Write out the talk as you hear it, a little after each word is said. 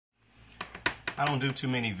I don't do too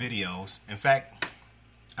many videos. In fact,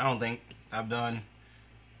 I don't think I've done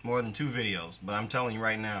more than 2 videos. But I'm telling you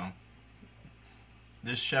right now,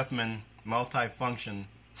 this Chefman MultiFunction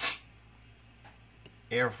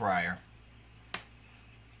air fryer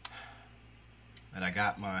that I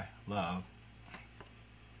got my love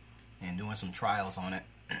and doing some trials on it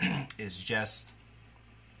is just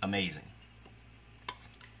amazing.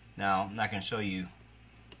 Now, I'm not going to show you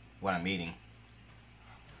what I'm eating.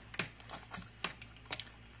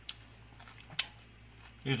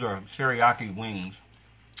 These are teriyaki wings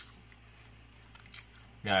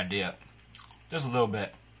that I did. Just a little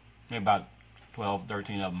bit. Maybe about 12,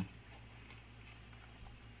 13 of them.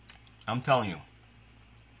 I'm telling you,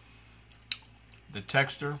 the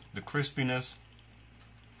texture, the crispiness,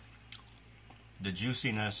 the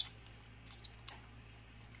juiciness,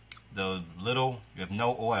 the little, if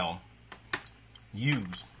no oil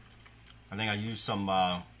used. I think I used some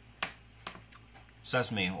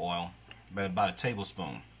sesame oil, but about a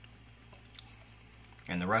tablespoon.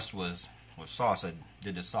 And the rest was sauce. I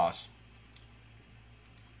did the sauce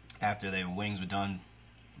after the wings were done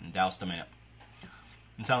and doused them in it.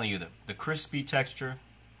 I'm telling you, the crispy texture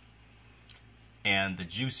and the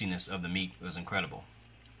juiciness of the meat was incredible.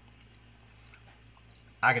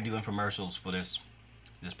 I could do infomercials for this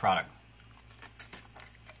product.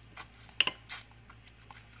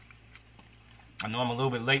 I know I'm a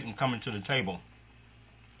little bit late in coming to the table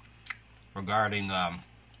regarding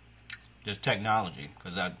this technology,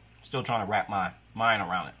 because I'm still trying to wrap my mind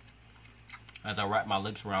around it as I wrap my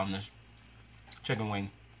lips around this chicken wing.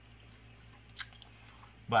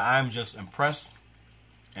 But I'm just impressed,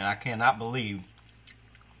 and I cannot believe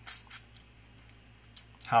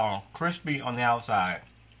how crispy on the outside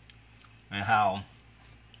and how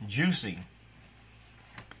juicy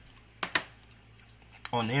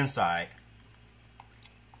on the inside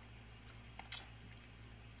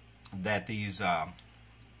that these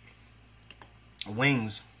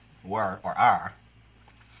wings were or are.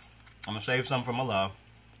 I'm gonna save some for my love.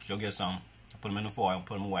 She'll get some. I'll put them in the foil,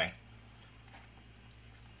 put them away.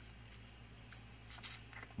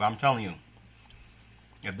 But I'm telling you,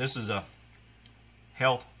 if this is a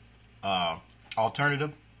health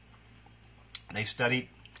alternative, they studied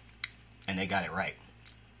and they got it right.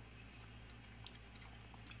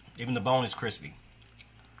 Even the bone is crispy.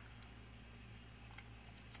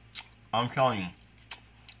 I'm telling you,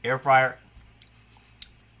 air fryer,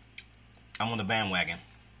 I'm on the bandwagon.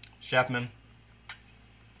 Chefman,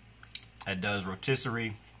 that does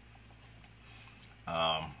rotisserie,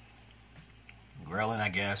 grilling, I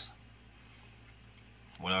guess.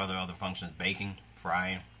 What are the other functions? Baking,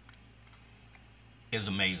 frying. Is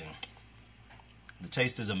amazing. The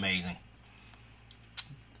taste is amazing.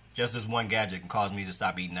 Just this one gadget can cause me to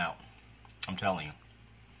stop eating out. I'm telling you.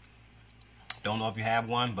 Don't know if you have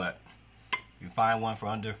one, but you find one for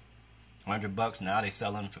under $100. Now they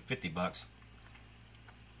sell them for $50.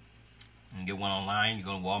 You can get one online. You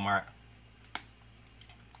go to Walmart,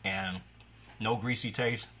 and no greasy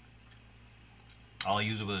taste. All I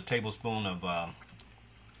use it with a tablespoon of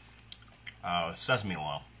sesame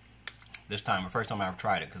oil. This time, the first time I ever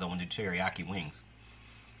tried it, because I wanted to do teriyaki wings.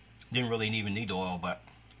 Didn't really even need the oil, but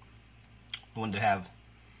I wanted to have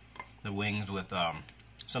the wings with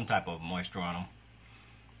some type of moisture on them.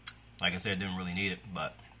 Like I said, didn't really need it,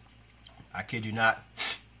 but I kid you not,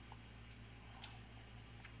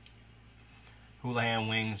 Houlihan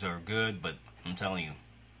wings are good, but I'm telling you,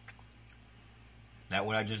 that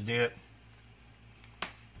what I just did,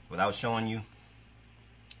 without showing you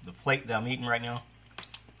the plate that I'm eating right now,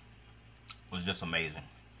 was just amazing.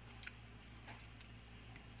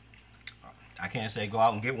 I can't say go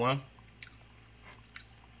out and get one,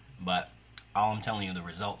 but all I'm telling you, the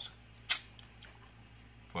results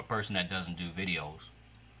for a person that doesn't do videos,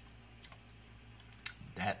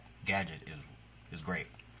 that gadget is great,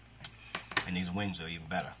 and these wings are even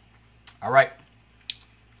better. All right,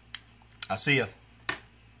 I'll see you.